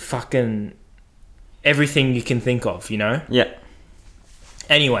 fucking everything you can think of. Yeah.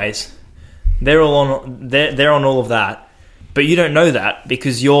 Anyways, they're on all of that, but you don't know that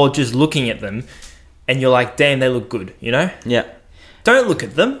because you're just looking at them, and you're like, damn, they look good. Yeah. Don't look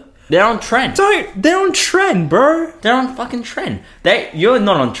at them. They're on trend. They're on trend, bro. They're on fucking trend. You're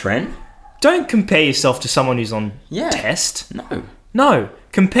not on trend. Don't compare yourself to someone who's on Yeah. test. No.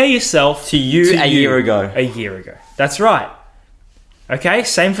 Compare yourself To you a year ago. A year ago. That's right. Okay,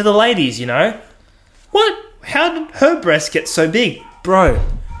 same for the ladies, What? How did her breasts get so big? Bro,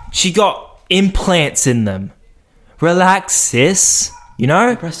 she got implants in them. Relax, sis.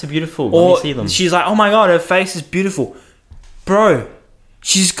 Breasts are beautiful. Let Or me see them. she's like, oh my god, her face is beautiful. Bro,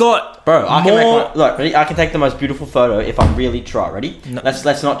 she's got Bro, I can more... make look. Ready? I can take the most beautiful photo if I really try. Ready? No.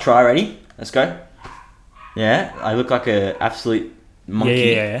 Let's not try. Ready? Let's go. Yeah, I look like a absolute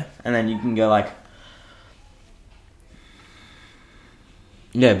monkey. Yeah. And then you can go like,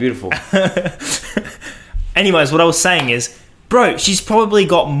 yeah, beautiful. Anyways, what I was saying is, bro, she's probably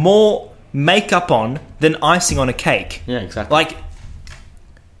got more makeup on than icing on a cake. Yeah, exactly. Like,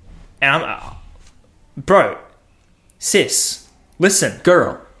 and bro, sis, listen,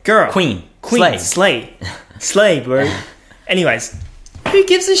 girl, queen, slay, bro. Anyways, who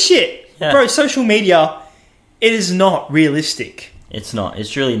gives a shit, Yeah. bro? Social media It is not realistic. It's not.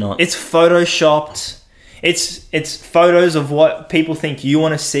 It's really not. It's photoshopped. It's photos of what people think you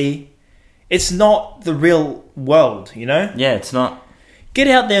want to see. It's not the real world, you know? Yeah, it's not. Get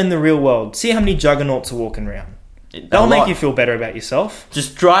out there in the real world. See how many juggernauts are walking around. That'll make you feel better about yourself.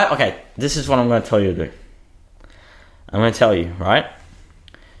 Just drive. Okay, this is what I'm going to tell you to do. I'm going to tell you, right?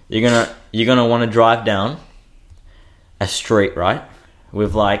 You're gonna want to drive down a street, right,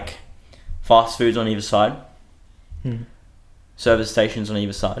 with like fast foods on either side, service stations on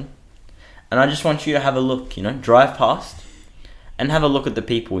either side, and I just want you to have a look. You know, drive past and have a look at the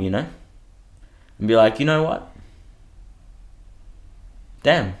people. You know, and be like, you know what?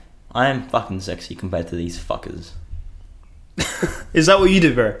 Damn, I am fucking sexy compared to these fuckers. Is that what you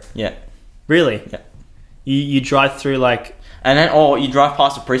do, bro? Yeah. Really? Yeah. You drive through like... And then, or you drive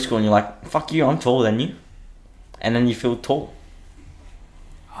past a preschool and you're like, fuck you, I'm taller than you. And then you feel tall.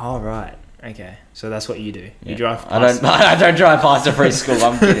 Oh, right. Okay. So that's what you do. Yeah. You drive past... I don't drive past a preschool,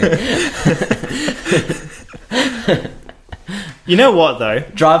 I'm kidding. You know what, though?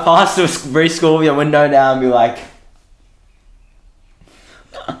 Drive past a preschool with your window down and be like...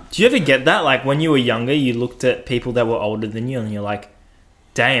 Do you ever get that? Like, when you were younger, you looked at people that were older than you and you're like,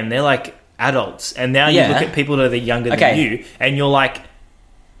 damn, they're like adults. And now you look at people that are younger than you and you're like,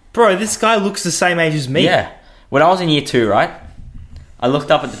 bro, this guy looks the same age as me. Yeah. When I was in year 2, right? I looked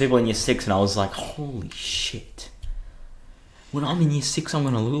up at the people in year 6 and I was like, holy shit. When I'm in year 6, I'm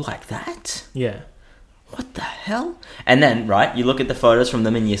going to look like that? Yeah. What the hell? And then, right, you look at the photos from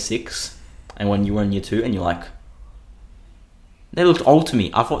them in year 6 and when you were in year 2 and you're like, they looked old to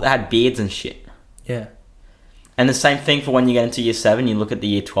me. I thought they had beards and shit. Yeah. And the same thing for when you get into year 7, you look at the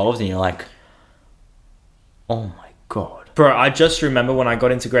year 12s and you're like, oh my God. Bro, I just remember when I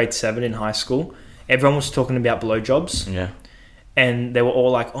got into grade 7 in high school, everyone was talking about blowjobs. Yeah. And they were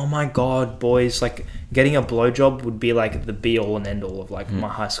all like, oh my God, boys, like getting a blowjob would be like the be all and end all of like my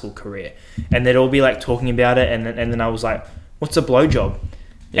high school career. And they'd all be like talking about it. And then I was like, what's a blowjob?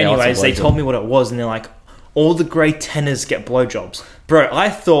 Yeah, anyways, they told me what it was and they're like, all the grade 10ers get blowjobs. Bro, I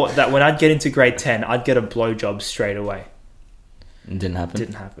thought that when I'd get into grade 10, I'd get a blowjob straight away. It didn't happen?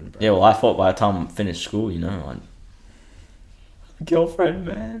 Didn't happen, bro. Yeah, well, I thought by the time I finished school, you know, I'd... Girlfriend,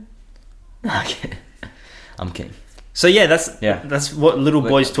 man. Okay. I'm kidding. So yeah, that's what little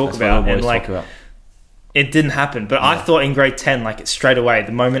boys talk about. And like, it didn't happen. But I thought in grade 10, like straight away,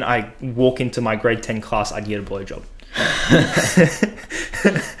 the moment I walk into my grade 10 class, I'd get a blowjob.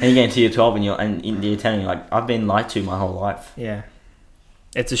 And you get into year 12 and in year 10 and you're like, I've been lied to my whole life. Yeah.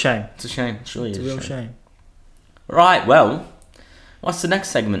 It's a shame. It's a shame. It's really a real shame. Right, well, what's the next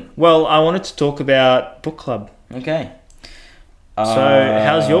segment? Well, I wanted to talk about book club. Okay. So,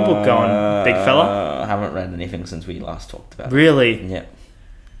 how's your book going, big fella? I haven't read anything since we last talked about it. Really? Yeah.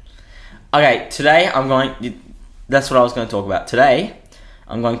 Okay, today that's what I was going to talk about. Today,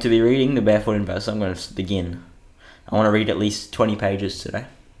 I'm going to be reading The Barefoot Investor. I'm going to begin. I want to read at least 20 pages today.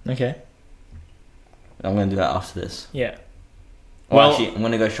 Okay. I'm going to do that after this. Yeah. Well, actually, I'm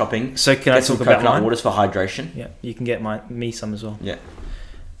going to go shopping. So can I talk about coconut waters for hydration? Yeah, you can get me some as well. Yeah.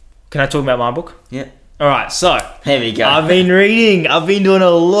 Can I talk about my book? Yeah. All right, so here we go. I've been reading. I've been doing a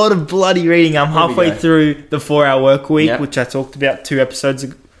lot of bloody reading. I'm halfway through the 4-Hour Work Week, which I talked about 1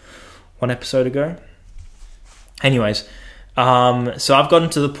 episode ago. Anyways, so I've gotten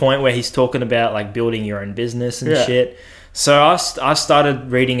to the point where he's talking about like building your own business and shit. So I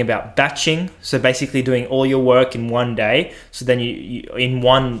started reading about batching. So basically doing all your work in one day. So then you in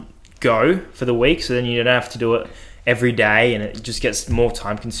one go for the week. So then you don't have to do it every day and it just gets more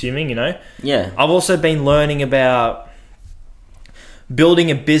time consuming, you know? Yeah. I've also been learning about building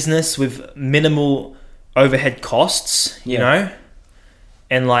a business with minimal overhead costs, you know?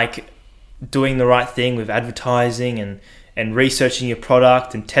 And like doing the right thing with advertising and researching your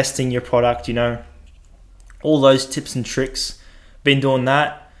product and testing your product, you know? All those tips and tricks. Been doing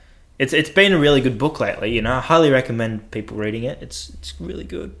that. It's been a really good book lately, you know? I highly recommend people reading it. It's really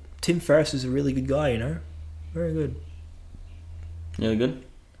good. Tim Ferriss is a really good guy, you know? Very good. Really good?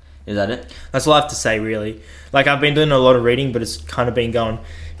 Is that it? That's all I have to say, really. Like, I've been doing a lot of reading, but it's kind of been going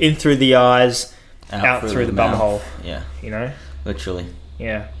in through the eyes, out through the bum hole. Yeah. You know? Literally.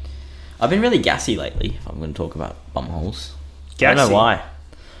 Yeah. I've been really gassy lately, if I'm going to talk about bum holes. Gassy? I don't know why.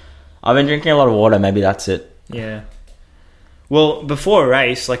 I've been drinking a lot of water, maybe that's it. Yeah. Well, before a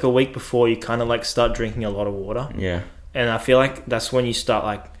race, like a week before, you kind of like start drinking a lot of water. Yeah. And I feel like that's when you start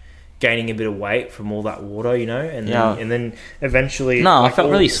like gaining a bit of weight from all that water, you know? And then eventually... No, like, I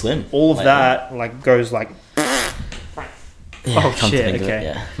felt really slim. All of that like goes like... Yeah, oh, shit, okay.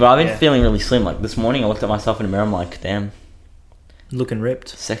 Yeah. But I've been feeling really slim. Like this morning I looked at myself in the mirror, I'm like, damn. Looking ripped.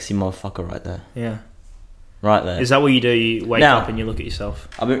 Sexy motherfucker right there. Yeah. Right there. Is that what you do? You wake Now- up and you look at yourself?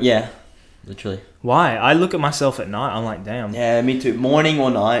 Yeah, literally. Why? I look at myself at night. I'm like, damn. Yeah, me too. Morning or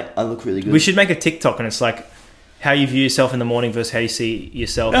night, I look really good. We should make a TikTok and it's like how you view yourself in the morning versus how you see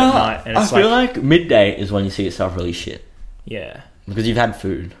yourself at night. And I it's feel like midday is when you see yourself really shit. yeah. Because you've had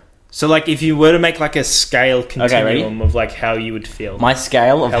food. So like if you were to make like a scale continuum ready? of like how you would feel. My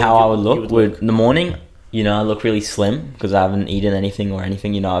scale of how I would you look would would look. in the morning, you know, I look really slim because I haven't eaten anything or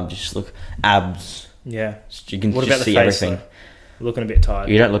anything. You know, I just look abs. Yeah. You can What just about the see face? everything. Though? Looking a bit tired.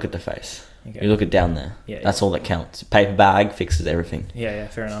 You don't look at the face. Okay. You look at down there. Yeah, That's all that counts. Paper bag fixes everything. Yeah,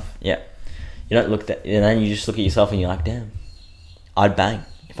 fair enough. Yeah. You don't look that, and then you just look at yourself and you're like, damn, I'd bang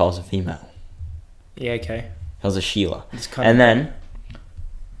if I was a female. Yeah, okay. If I was a Sheila. It's kind And then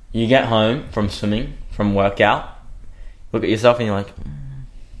you get home from swimming, from workout, look at yourself and you're like,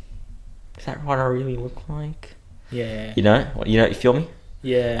 is that what I really look like? yeah. You know? You feel me?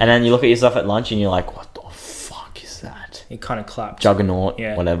 Yeah. And then you look at yourself at lunch and you're like, what the fuck is that? It kind of clapped. Juggernaut,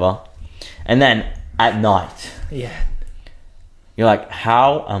 Yeah. whatever. And then at night, Yeah. you're like,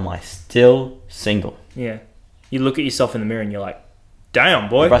 how am I still single? Yeah. You look at yourself in the mirror and you're like, damn,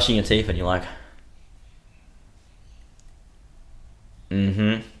 boy. You're brushing your teeth and you're like,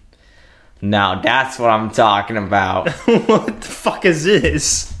 now that's what I'm talking about. What the fuck is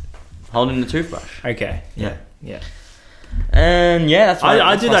this? Holding the toothbrush. Okay. Yeah. Yeah. And yeah, that's I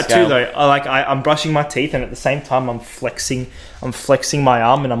that's do my that scale. too though. I'm brushing my teeth and at the same time I'm flexing my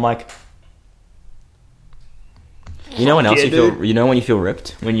arm and I'm like, You know when else Yeah, you feel? dude. You know when you feel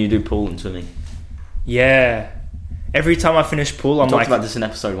ripped when you do pool and swimming. yeah. Every time I finish pool, I I'm talked like, about this in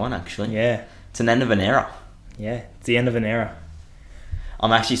episode 1 actually. yeah, It's an end of an era. yeah. It's the end of an era.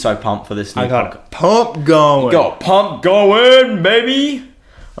 I'm actually so pumped for this new I got podcast. a pump going. Got pump going, baby.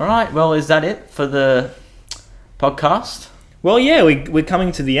 All right. Well, is that it for the podcast? Well, yeah, we're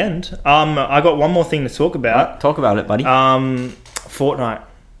coming to the end. I got one more thing to talk about. Talk about it, buddy. Fortnite.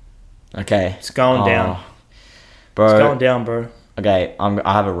 Okay. It's going down. Bro. It's going down, bro. Okay,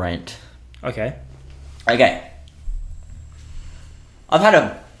 I have a rant. Okay. Okay. I've had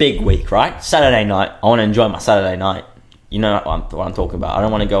a big week, right? Saturday night. I want to enjoy my Saturday night. You know what I'm talking about. I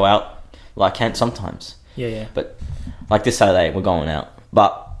don't want to go out like I can sometimes. Yeah. But like this Saturday, we're going out.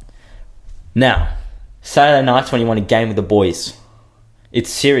 But now, Saturday night's when you want to game with the boys. It's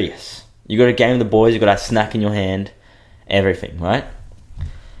serious. You got to game with the boys. You got to have a snack in your hand, everything, right?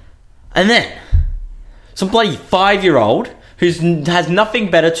 And then some bloody 5-year-old who has nothing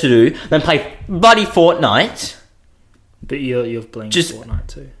better to do than play bloody Fortnite But you've blamed Just- Fortnite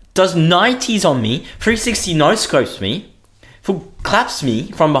too. does 90s on me, 360 no-scopes me, claps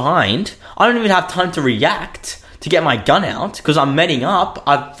me from behind. I don't even have time to react to get my gun out because I'm medding up.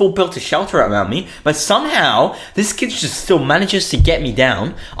 I've full built a shelter around me, but somehow this kid just still manages to get me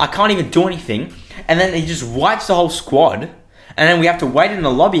down. I can't even do anything, and then he just wipes the whole squad, and then we have to wait in the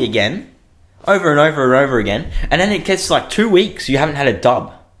lobby again, over and over and over again, and then it gets like 2 weeks you haven't had a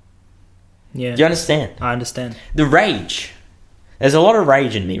dub. Yeah. Do you understand? I understand. The rage. There's a lot of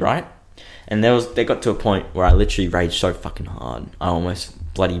rage in me, right? And they got to a point where I literally raged so fucking hard. I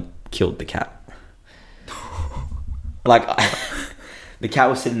almost bloody killed the cat. Like, the cat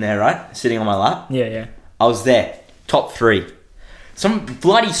was sitting there, right? Sitting on my lap. Yeah. I was there. Top 3. Some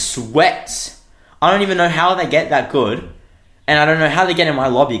bloody sweats. I don't even know how they get that good. And I don't know how they get in my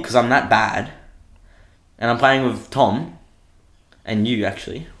lobby because I'm that bad. And I'm playing with Tom. And you,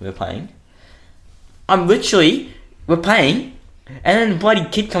 actually. We're playing. We're playing. And then the bloody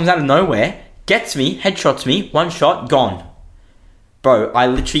kid comes out of nowhere. Gets me. Headshots me. One shot. Gone. Bro, I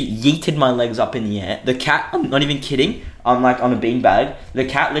literally yeeted my legs up in the air. The cat, I'm not even kidding. I'm like on a beanbag. The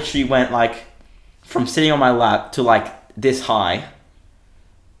cat literally went like from sitting on my lap to like this high.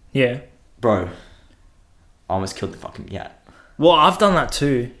 Yeah. Bro, I almost killed the fucking cat. Well, I've done that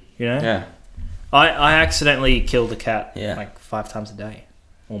too, you know? Yeah. I accidentally killed a cat Yeah. like 5 times a day.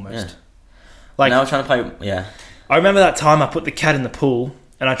 Almost. Yeah. Like, Now we're trying to play, yeah. I remember that time I put the cat in the pool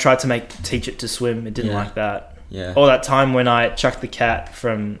and I tried to teach it to swim. It didn't Yeah. like that. Yeah. Or that time when I chucked the cat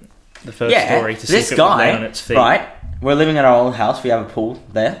from the first story to see this if it would lay guy, on its feet. right? We're living at our old house. We have a pool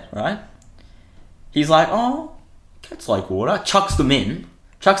there, right? He's like, oh, cats like water. Chucks them in.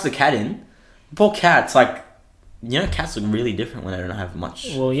 Chucks the cat in. Poor cat's like, you know, cats look really different when they don't have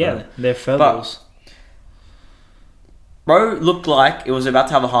much. Well, yeah, fur. they're furballs. Bro looked like it was about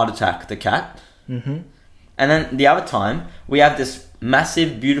to have a heart attack, the cat. Mm-hmm. And then the other time, we have this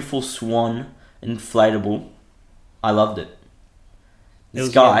massive, beautiful swan inflatable. I loved it. This was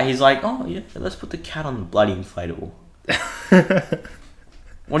guy, good. he's like, oh yeah, let's put the cat on the bloody inflatable.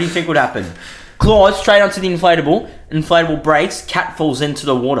 What do you think would happen? Claws straight onto the inflatable. Inflatable breaks. Cat falls into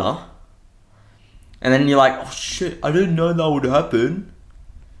the water. And then you're like, oh shit, I didn't know that would happen.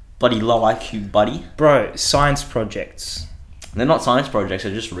 Bloody low IQ buddy. Bro, science projects. They're not science projects,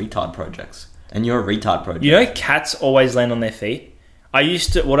 they're just retard projects. And you're a retard project. You know cats always land on their feet?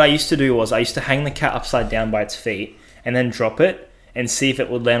 What I used to do was I used to hang the cat upside down by its feet and then drop it and see if it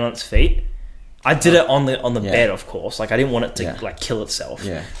would land on its feet. I did it on the bed, of course. Like, I didn't want it to like kill itself.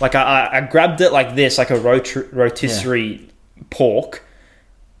 Yeah. Like, I grabbed it like this, like a rotisserie pork,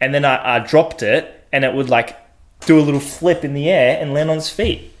 and then I dropped it, and it would like do a little flip in the air and land on its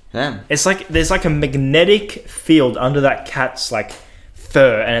feet. Damn. It's like there's like a magnetic field under that cat's like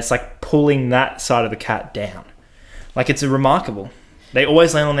fur, and it's like pulling that side of the cat down. Like, it's remarkable. They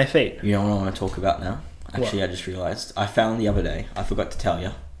always land on their feet. You know what I want to talk about now? Actually, What? I just realised. I found the other day. I forgot to tell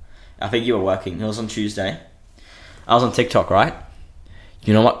you. I think you were working. It was on Tuesday. I was on TikTok, right?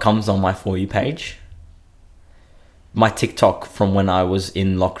 You know what comes on my For You page? My TikTok from when I was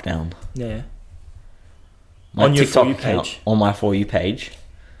in lockdown. Yeah. My On your TikTok For You account page? on my For You page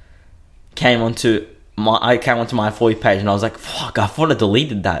came onto my For You page, and I was like, fuck, I thought I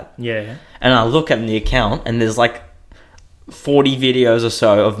deleted that. Yeah. And I look at the account, and there's like 40 videos or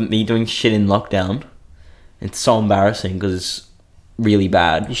so of me doing shit in lockdown. It's so embarrassing because it's really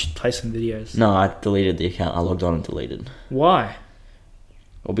bad. You should play some videos. No, I deleted the account. I logged on and deleted. Why?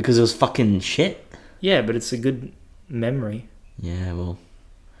 Well, because it was fucking shit. Yeah, but it's a good memory. Yeah, well,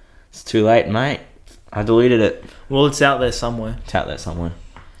 it's too late, mate. I deleted it. Well, it's out there somewhere. It's out there somewhere.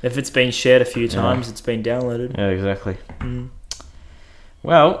 If it's been shared a few times, it's been downloaded. Yeah, exactly. Mm.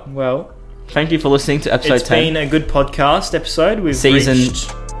 Well, thank you for listening to episode 10. It's been a good podcast episode. We've Season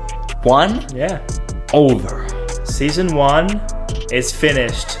reached... 1 Yeah. over. Season 1 is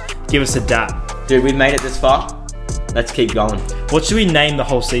finished. Give us a dap. Dude, we've made it this far. Let's keep going. What should we name the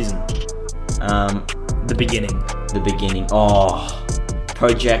whole season? The The beginning. beginning. Oh,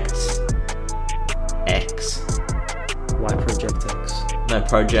 Project X. Why Project X? No,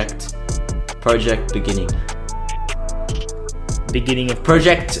 Project Beginning. Beginning of...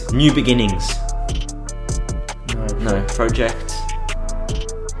 Project New Beginnings. No, Project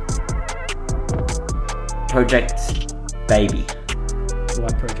Baby. Why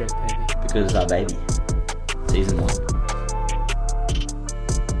Project Baby? Because it's our baby. Season 1.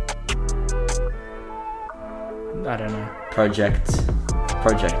 I don't know. Project.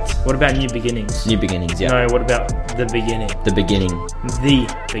 What about New Beginnings? New Beginnings, yeah. No, what about The Beginning? The beginning. The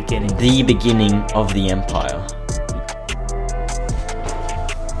Beginning. The beginning of the empire.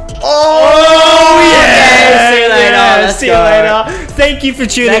 Oh, yeah! See you later. Let's See you go. later. Thank you for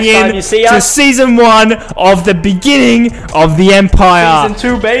tuning Next time in you see to us- season 1 of The Beginning of the Empire.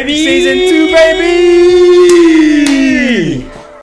 Season 2, baby! Season 2, baby!